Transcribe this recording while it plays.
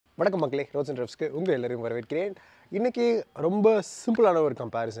வணக்கம் மக்களே, roads and ட்ரிப்ஸ்க்கு உங்கள் எல்லோரும் வரவேற்கிறேன். இன்றைக்கி ரொம்ப சிம்பிளான ஒரு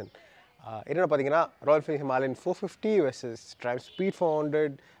கம்பேரிசன். என்னென்னு பார்த்தீங்கன்னா, Royal Enfield Himalayan 450 versus ட்ரைம் speed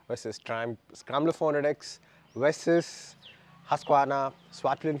 400 versus ட்ரைம் scrambler 400X versus Husqvarna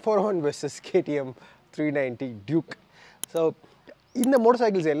Svartpilen 401 versus KTM 390 Duke. So இந்த மோட்டர்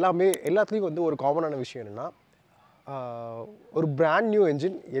சைக்கிள்ஸ் எல்லாத்துலேயும் வந்து ஒரு காமனான விஷயம் என்னென்னா, ஒரு பிராண்ட் நியூ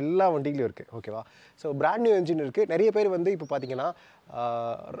என்ஜின் எல்லா வண்டியிலும் இருக்குது. ஓகேவா? ஸோ பிராண்ட் நியூ என்ஜின் இருக்குது. நிறைய பேர் வந்து இப்போ பார்த்தீங்கன்னா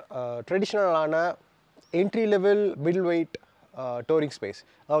ட்ரெடிஷ்னலான entry level middle wait டோரிங் space,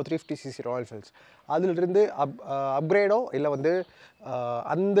 அதாவது 350cc ராயல் என்ஃபீல்ட்ஸ், அதிலிருந்து அப்கிரேடோ இல்லை வந்து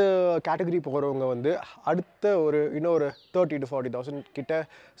அந்த கேட்டகரி போகிறவங்க வந்து அடுத்த இன்னொரு 30,000 to 40,000 கிட்ட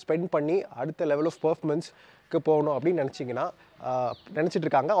ஸ்பெண்ட் பண்ணி அடுத்த லெவல் ஆஃப் பர்ஃபார்மன்ஸ்க்கு போகணும் அப்படின்னு நினச்சிட்டு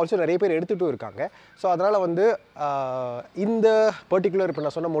இருக்காங்க. ஆல்சோ நிறைய பேர் எடுத்துகிட்டும் இருக்காங்க. ஸோ அதனால் வந்து இந்த பர்டிகுலர் இப்போ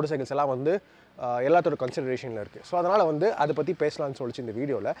நான் சொன்ன மோட்டர் சைக்கிள்ஸ் எல்லாம் வந்து எல்லாத்தோட கன்சிடரேஷனில் இருக்குது. ஸோ அதனால் வந்து அதை பற்றி பேசலாம்னு சொல்லிச்சு இந்த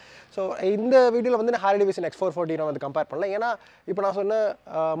வீடியோவில். ஸோ இந்த வீடியோவில் வந்து நான் ஹார்லி டேவிட்சன் X440 நான் வந்து கம்பேர் பண்ணல. ஏன்னா இப்போ நான் சொன்ன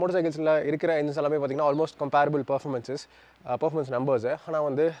மோட்டர் சைக்கிள்ஸில் இருக்கிற இன்ஜின்ஸ் எல்லாமே பார்த்திங்கன்னா ஆல்மோஸ்ட் கம்பேரபிள் பர்ஃபார்மன்ஸ் நம்பர்ஸு. ஆனால்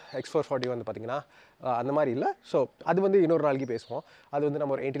வந்து X440 வந்து பார்த்திங்கன்னா அந்த மாதிரி இல்லை. ஸோ அது வந்து இன்னொரு நாளைக்கு பேசுவோம். அது வந்து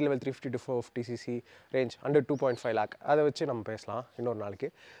நம்ம ஒரு entry level 350 to 450cc range under 2.5 lakh அதை வச்சு நம்ம பேசலாம் இன்னொரு நாளைக்கு.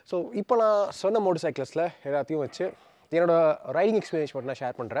 ஸோ இப்போ நான் சொன்ன மோட்டர் சைக்கிள்ஸில் எல்லாத்தையும் வச்சு என்னோட ரைடிங் எக்ஸ்பீரியன்ஸ் மட்டும் நான்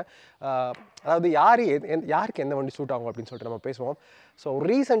ஷேர் பண்ணுறேன். அதாவது யாருக்கு எந்த வண்டி சூட் ஆகும் அப்படின்னு சொல்லிட்டு நம்ம பேசுவோம். ஸோ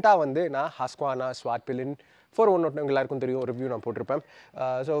ரீசெண்டாக வந்து நான் Husqvarna Svartpilen 401 எல்லாருக்கும் தெரியும், ரிவ்யூ நான் போட்டிருப்பேன்.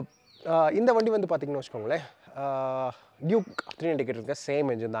 ஸோ இந்த வண்டி வந்து பார்த்திங்கன்னு வச்சுக்கோங்களேன், டியூக் 390 கிட்ட இருக்க சேம்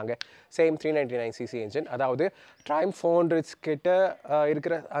என்ஜின் தாங்க. Same 399cc engine. அதாவது ட்ரைம் 400 கிட்ட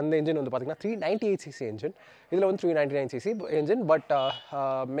இருக்கிற அந்த என்ஜின் வந்து பார்த்திங்கன்னா 398cc என்ஜின். இதில் வந்து 399cc engine. But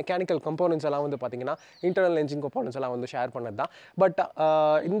mechanical components எல்லாம் வந்து பார்த்திங்கன்னா இன்டர்னல் என்ஜின் கம்போனன்ட்ஸ் எல்லாம் வந்து ஷேர் பண்ணது தான். பட்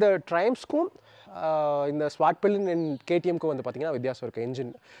இந்த ட்ரைம்ஸ்க்கும் இந்த Svartpilen அண்ட் KTMக்கும் வந்து பார்த்திங்கன்னா வித்தியாசம் இருக்குது.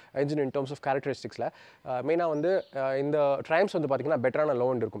 என்ஜின் இன் டர்ம்ஸ் ஆஃப் கேரக்டரிஸ்டிக்ஸில் மெயினாக வந்து இந்த ட்ரைம்ஸ் வந்து பார்த்திங்கன்னா பெட்டரான லோ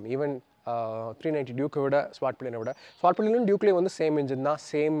எண்ட் இருக்கும். ஈவன் 390 டியூக்கை விட Svartpilen டியூக்லேயும் வந்து சேம் என்ஜின் தான்,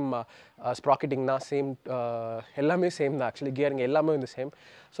 சேம் ஸ்ப்ராக்கெட்டிங் தான், சேம் எல்லாமே சேம் தான். ஆக்சுவலி கியரிங் எல்லாமே வந்து சேம்.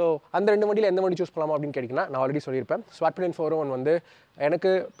 ஸோ அந்த ரெண்டு வண்டியில் எந்த வண்டி சூஸ் பண்ணலாமா அப்படின்னு கேட்டிங்கன்னா, நான் ஆல்ரெடி சொல்லியிருப்பேன், Svartpilen 401 வந்து எனக்கு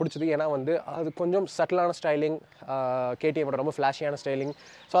பிடிச்சது. ஏன்னா வந்து அது கொஞ்சம் சட்டிலான ஸ்டைலிங், KTM ரொம்ப ஃப்ளாஷியான ஸ்டைலிங்.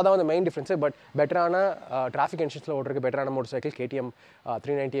 ஸோ அதான் வந்து மெயின் டிஃப்ரென்ஸு. பட் பெட்டரான டிராஃபிக் கண்டிஷன்ஸில் ஓட்டுறதுக்கு பெட்டரான மோட்டர் சைக்கிள் KTM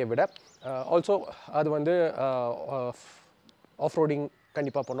 390 விட. ஆல்சோ அது வந்து ஆஃப் ரோடிங்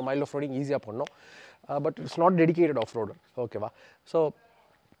கண்டிப்பாக பண்ணணும், மைல்ட் ஆஃப் ரோடிங் ஈஸியாக பண்ணணும். But it's not dedicated off road. ஓகேவா? ஸோ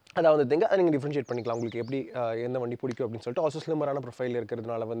அதாவது அதை நீங்கள் டிஃப்ரென்ஷியேட் பண்ணிக்கலாம், உங்களுக்கு எப்படி எந்த வண்டி பிடிக்கும் அப்படின்னு சொல்லிட்டு. ஆல்சோ ஸ்லிம்மரான ப்ரொஃபைல்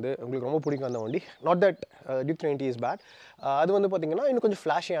இருக்கிறதுனால வந்து உங்களுக்கு ரொம்ப பிடிக்கும் அந்த வண்டி. Not that Duke 390 is bad. அது வந்து பார்த்திங்கன்னா இன்னும் கொஞ்சம்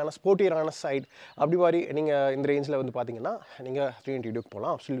ஃப்ளாஷியான ஸ்போர்ட்டியரான சைட் அப்படி மாதிரி நீங்கள் இந்த ரேஞ்சில் வந்து பார்த்திங்கன்னா நீங்கள் 390 டியூக்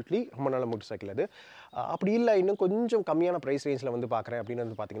போகலாம். அப்சல்யூட்லி ரொம்ப நல்ல மோட்டர் சைக்கிள் அது. அப்படி இல்லை, இன்னும் கொஞ்சம் கம்மியான ப்ரைஸ் ரேஞ்சில் வந்து பார்க்குறேன் அப்படின்னு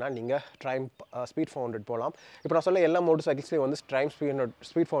வந்து பார்த்திங்கன்னா நீங்கள் ட்ரைம் ஸ்பீட் 400 போகலாம். இப்போ நான் சொல்ல எல்லா மோட்டர் சைக்கிள்ஸ்லேயும் வந்து ட்ரைம்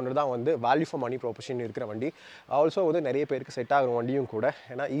ஸ்பீட் 400 தான் வந்து வேல்யூ ஃபார் மணி ப்ரொபோஷன் இருக்கிற வண்டி. ஆல்சோ வந்து நிறைய பேருக்கு செட் ஆகிற வண்டியும் கூட.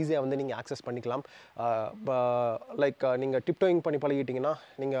 ஏன்னா ஈஸியாக வந்து நீங்கள் ஆக்சஸ் பண்ணிக்கலாம். லைக் நீங்கள் டிப்டோயிங் பண்ணி பழகிட்டிங்கன்னா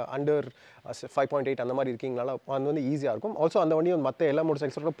நீங்கள் அண்டர் 5.8 அந்த மாதிரி இருக்கீங்கனால அது வந்து ஈஸியாக இருக்கும். ஆல்சோ அந்த வண்டி வந்து மற்ற எல்லா மோட்டர்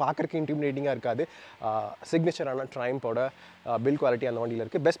சைக்கிள்ஸோட பார்க்குறக்கு இன்டிமிடேட்டிங்காக இருக்காது. சிக்னேச்சரான ட்ரைம்போட பில் குவாலிட்டி அந்த வண்டியில்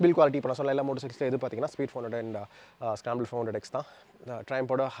இருக்குது. பெஸ்ட் பில் குவாலிட்டி இப்போ நான் சொல்ல எல்லா மோட்டர் சைக்கிள்ஸில் எது பார்த்தீங்கன்னா ஸ்பீட் 400 அண்ட் ஸ்க்ராம்பிள் 400X தான்.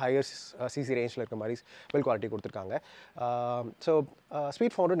 ட்ரைம்போட ஹையர் சிசி ரேஞ்சில் இருக்க மாதிரி பில் குவாலிட்டி கொடுத்துருக்காங்க. ஸோ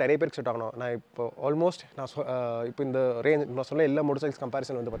ஸ்பீட் 400 நிறைய பேருக்கு செட் ஆகணும். நான் இப்போ ஆல்மோஸ்ட் இப்போ இந்த ரேஞ்ச் நான் சொல்ல எல்லா மோட்டர் சைக்கிள்ஸ்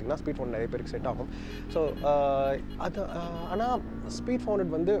கம்பேரிசன் வந்து பார்த்திங்கன்னா ஸ்பீட் 400 நிறைய பேருக்கு செட் ஆகும். ஸோ அது ஆனால் ஸ்பீட்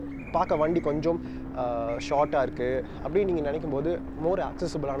 400 வந்து பார்க்க வண்டி கொஞ்சம் ஷார்ட்டாக இருக்குது அப்படின்னு நீங்கள் நினைக்கும் போது மோர்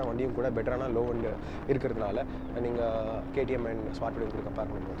ஆக்சசிபிளான வண்டியும் கூட, பெட்டரான லோ வண்டி இருக்கிறதுனால நீங்கள் KTM அண்ட் Svartpilen கூட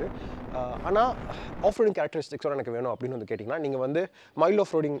கம்பேர் பண்ணும்போது. ஆனால் ஆஃப் ரோடிங் கேரக்டரிஸ்டிக்ஸோட எனக்கு வேணும் அப்படின்னு வந்து கேட்டிங்கன்னா நீங்கள் வந்து மைல்ட்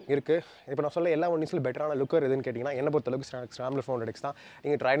ஆஃப் ரோடிங் இருக்குது. இப்போ நான் சொல்ல எல்லா வண்டிஸில் பெட்டரான லுக்கர் எதுன்னு கேட்டிங்கன்னா என்ன பொறுத்தளவுக்கு ஸ்க்ராம்பிள் 400X தான்.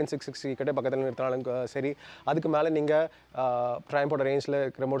 நீங்கள் ட்ரைடன் 660 கிட்ட பக்கத்தில் நிறுத்தினாலும் சரி, அதுக்கு மேலே நீங்கள் ட்ரைம்போட ரேஞ்சில்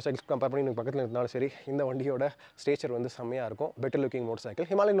இருக்கிற மோட்டர் சைக்கிள்ஸ் கம்பேர் பண்ணி நீங்கள் பக்கத்தில் நிறுத்தினாலும் சரி, இந்த வண்டியோட ஸ்டேச்சர் வந்து செம்மையாக இருக்கும். Better looking motor cycle.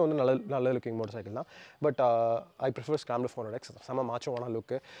 Himalayan வந்து நல்ல லுக்கிங் மோட்டர் சைக்கிள் தான். But I prefer scramble 400X. செம்ம மாச்சோவான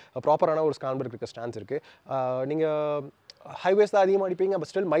லுக்கு, ப்ராப்பரான ஒரு ஸ்க்ராம்பிள் இருக்க ஸ்டாண்ட்ஸ் இருக்குது. நீங்கள் ஹைவேஸ் தான் அதிகமாக அடிப்பீங்க, but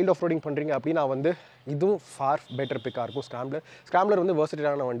still mild of roading பண்ணுறீங்க அப்படின்னா வந்து இதுவும் ஃபார் பெட்டர் பிக்காக இருக்கும். ஸ்க்ராம்பிளர் வந்து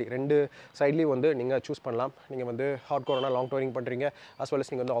வெர்சடைலான வண்டி. ரெண்டு சைட்லேயும் வந்து நீங்கள் சூஸ் பண்ணலாம். நீங்கள் வந்து ஹார்ட் கோரான லாங் டோரிங் பண்ணுறீங்க, அஸ் வெல்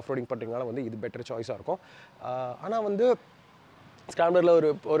அஸ் நீங்கள் வந்து ஆஃப் ரோடிங் பண்ணுறீங்கனால வந்து இது பெட்டர் சாய்ஸாக இருக்கும். ஆனால் வந்து ஸ்க்ராம்பிளரில்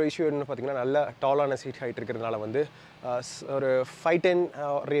ஒரு இஷ்யூ என்ன பார்த்திங்கன்னா நல்ல டாலான சீட் ஹைட் இருக்கிறதுனால வந்து ஒரு 510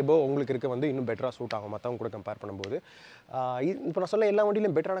 ரேபோ உங்களுக்கு இருக்க வந்து இன்னும் பெட்டராக சூட் ஆகும் மற்றவங்க கூட கம்பேர் பண்ணும்போது. இப்போ நான் சொல்ல எல்லா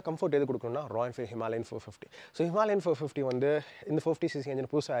வண்டியிலும் பெட்டரான கம்ஃபர்ட் எது கொடுக்கணும்னா Royal Enfield Himalayan 450. So Himalayan 450 வந்து இந்த 450cc என்ஜின்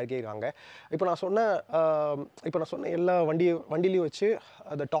புதுசாக இறக்கியிருக்காங்க. இப்போ நான் சொன்ன எல்லா வண்டியிலையும் வச்சு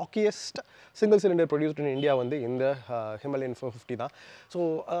the டாக்கியஸ்ட் single cylinder produced in India வந்து இந்த ஹிமாலயன் 450 தான். ஸோ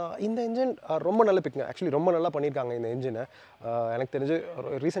இந்த என்ஜின் ரொம்ப நல்ல பிக்குங்க. ஆக்சுவலி ரொம்ப நல்லா பண்ணியிருக்காங்க இந்த என்ஜினை. எனக்கு தெரிஞ்சு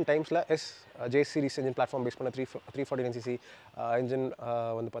ரீசெண்ட் டைம்ஸில் J series engine platform base பண்ண 349cc என்ஜின்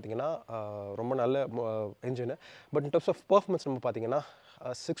வந்து பார்த்திங்கன்னா ரொம்ப நல்ல engine. But in terms of performance நம்ம பார்த்திங்கன்னா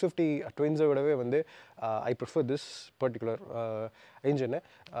 650 ட்வின்ஸை விடவே வந்து I prefer this particular engine.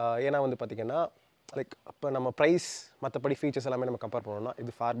 ஏன்னா வந்து பார்த்திங்கன்னா லைக் இப்போ நம்ம ப்ரைஸ் மற்றபடி ஃபீச்சர்ஸ் எல்லாமே நம்ம கம்பேர் பண்ணோம்னா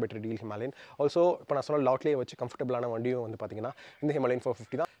இது for better deal Himalayan. Also இப்போ நான் சொன்ன லாட்லேயே வச்சு கம்ஃபர்டபுளான வண்டியும் வந்து பார்த்திங்கன்னா இந்த ஹிமாலயன்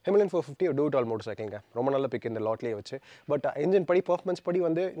 450 தான். ஹிமாலயன் 450 டூ டால் மோட்டர் சைக்கிள்ங்க. ரொம்ப நல்ல பிக் இந்த லாட்லேயே வச்சு. பட் என்ஜின் படி பர்ஃபார்மன்ஸ் படி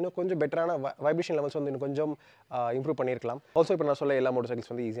வந்து இன்னும் கொஞ்சம் பெட்டரான வைப்ரேஷன் லெவல்ஸ் வந்து இன்னும் கொஞ்சம் இம்ப்ரூவ் பண்ணியிருக்கலாம். ஆல்சோ இப்போ நான் சொல்ல எல்லா மோட்டர்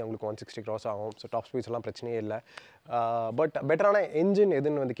சைக்கிள்ஸ் வந்து ஈஸியாக உங்களுக்கு 160 கிராஸ் ஆகும். ஸோ டாப் ஸ்பீட்ஸ் எல்லாம் பிரச்சனையே இல்லை. பட் பெட்டரான என்ஜின்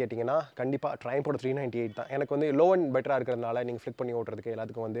எதுன்னு வந்து கேட்டிங்கன்னா கண்டிப்பாக ட்ரைம்போட 398 தான். எனக்கு வந்து லோ அண்ட் பெட்டராக இருக்கிறதுனால நீங்கள் ஃப்ளிக் பண்ணி ஓட்டுறதுக்கு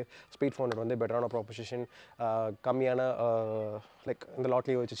எல்லாத்துக்கும் வந்து ஸ்பீட் 400 வந்து பெட்டரான ப்ராப்போசிஷன், கம்மியான லைக் இந்த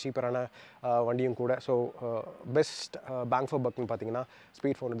லாட்லேயே வச்சு சீப்பரான வண்டியும் கூட. ஸோ பெஸ்ட் பேங்க் ஃபார் பக்னு பார்த்தீங்கன்னா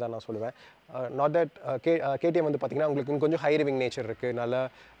ஸ்பீட் 400 தான் நான் சொல்லுவேன். நாட் தட் KTM வந்து பார்த்தீங்கன்னா உங்களுக்கு கொஞ்சம் ஹை ரிவிங் நேச்சர் இருக்குது. நல்ல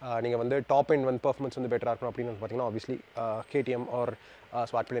நீங்கள் வந்து டாப் எண்ட் வந்து பர்ஃபார்மன்ஸ் வந்து பெட்டராக இருக்கணும் அப்படின்னு வந்து பார்த்தீங்கன்னா ஆப்வியஸ்லி KTM ஆர்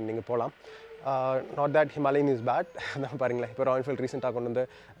ஸ்வார்ட்பிலன் நீங்கள் போகலாம். Not that Himalayan is bad. நான் பாருங்களேன் இப்போ ராயல் என்ஃபீல்ட் ரீசெண்டாக கொண்டு வந்து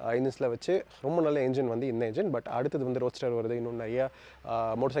இன்ஜின்ஸில் வச்சு ரொம்ப நல்ல என்ஜின் வந்து இந்த என்ஜின். பட் அடுத்தது வந்து ரோட்ஸ்டர் வருது, இன்னும் நிறைய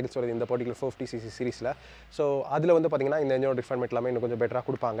மோட்டர் சைக்கிள்ஸ் வருது இந்த பர்டிகுலர் 450cc சீரிஸில். ஸோ அதில் வந்து பார்த்திங்கன்னா இந்த என்ஜினோட ரிஃபைன்மெண்ட் எல்லாமே இன்னும் கொஞ்சம் பெட்டராக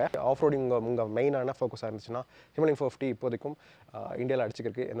கொடுப்பாங்க. ஆஃப் ரோடிங் உங்கள் மெயினான ஃபோக்கஸாக இருந்துச்சுன்னா ஹிமாலயன் 450 இப்போதைக்கும் இந்தியாவில்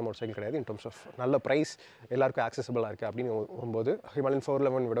அடிச்சுக்கிறதுக்கு எந்த மோட்டர் சைக்கிள் கிடையாது. இன் டர்ம்ஸ் ஆஃப் நல்ல ப்ரைஸ் எல்லாருக்கும் ஆக்சசபிளாக இருக்குது அப்படின்னு வரும்போது ஹிமாலயன்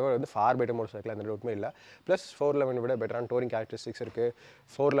 411 விட வந்து ஃபார் பெட்டர் மோட்டர் சைக்கிள் அந்த டவுட்டுமே இல்லை. ப்ளஸ் 411 விட பெட்டரான டோரிங் கேரக்டரிஸ்டிக்ஸ் இருக்குது.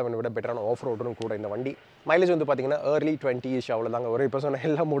 411 விட பெட்டரான ஆஃப் ரோடும் கூட இந்த வண்டி. மைலேஜ் வந்து பார்த்திங்கன்னா ஏர்லி 20-ish அவ்வளோதாங்க. ஒரு இப்போ சொன்ன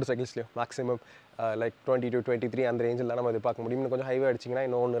எல்லா மோட்டர் சைக்கிள்ஸ்லையும் மேக்ஸிமம் லைக் 20 to 23 அந்த ரேஞ்சில் தான் நம்ம எதிர்பார்க்க முடியும். இன்னும் கொஞ்சம் ஹைவே அடிச்சிங்கன்னா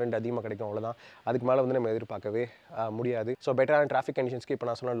இன்னும் 1-2 அதிகமாக கிடைக்கும், அவ்வளோதான். அதுக்கு மேலே வந்து நம்ம எதிர்பார்க்கவே முடியாது. ஸோ பெட்டரான டிராஃபிக் கண்டிஷன்ஸ்க்கு இப்போ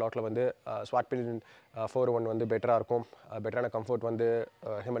நான் சொன்ன லாட்டில் வந்து ஸ்வார்ட்பிலன் 401 வந்து பெட்டராக இருக்கும். பெட்டரான கம்ஃபர்ட் வந்து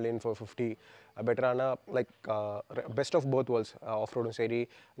ஹிமாலயன் 450. பெட்டரான like best of both world's, of ரோடும் சரி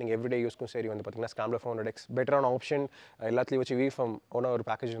நீங்கள் எவ்ரிடே யூஸ்க்கும் சரி வந்து பார்த்திங்கன்னா ஸ்காம்ப்ளர் 400X பெட்டரான ஆப்ஷன் எல்லாத்துலேயும் வச்சு VFM ஒரு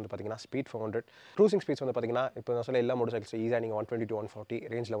பேக்கேஜ் வந்து பார்த்திங்கன்னா ஸ்பீட் 400. க்ரூசிங் ஸ்பீட்ஸ் வந்து பார்த்திங்கன்னா இப்போ நான் சொன்ன எல்லா மோட்டர் சைக்கிள்ஸ் ஈஸியாக நீங்கள் 120 to 140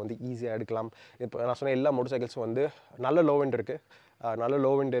 ரேஞ்சில் வந்து ஈஸியாக எடுக்கலாம். இப்போ நான் சொன்ன எல்லா மோட்டர் சைக்கிள்ஸும் வந்து நல்ல லோ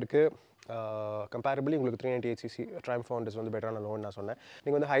விண்ட் இருக்குது. கம்பேரபிளி உங்களுக்கு 398cc ட்ரைம் 400 வந்து பெட்டரான லோன்னு நான் சொன்னேன்.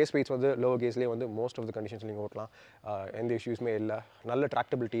 நீங்கள் வந்து ஹை ஸ்பீட்ஸ் வந்து லோ கேஸ்லேயே வந்து மோஸ்ட் ஆஃப் த கண்டிஷன்ஸ் நீங்கள் ஓட்டலாம். எந்த இஷ்யூஸுமே இல்லை. நல்ல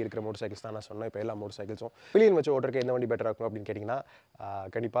ட்ராக்டபிலிட்டி இருக்கிற மோட்டர் சைக்கிள்ஸ் தான் நான் சொன்னேன். இப்போ எல்லா மோட்டர் சைக்கிள்ஸும் பில்லியன் வச்சு ஓட்டுறதுக்கு எந்த வண்டி பெட்டராக இருக்கும் அப்படின்னு கேட்டிங்கன்னா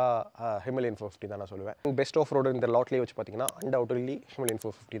கண்டிப்பாக ஹிமாலயன் 450 தான் நான் சொல்லுவேன். பெஸ்ட் ஆஃப் ரோடு இந்த லாட்லேயே வச்சு பார்த்தீங்கன்னா அன்டவுட்லி ஹிமாலயன்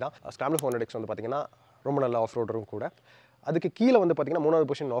 450 தான். ஸ்காம்ப்ளர் 400X வந்து பார்த்தீங்கன்னா ரொம்ப நல்ல ஆஃப் ரோடரும் கூட. அதுக்கு கீழே வந்து பார்த்தீங்கன்னா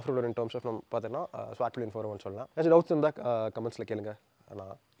 3வது position of rotor in terms of நம்ம பார்த்தோன்னா ஸ்வார்ட்பிலன் 401 சொல்லலாம். ஏதாச்சும் டவுட்ஸ் இருந்தால் கமெண்ட்ஸில் கேளுங்க,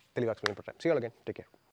 நான் தெளிவாக எக்ஸ்பிளைன் பண்ணுறேன். See you all again. Take care.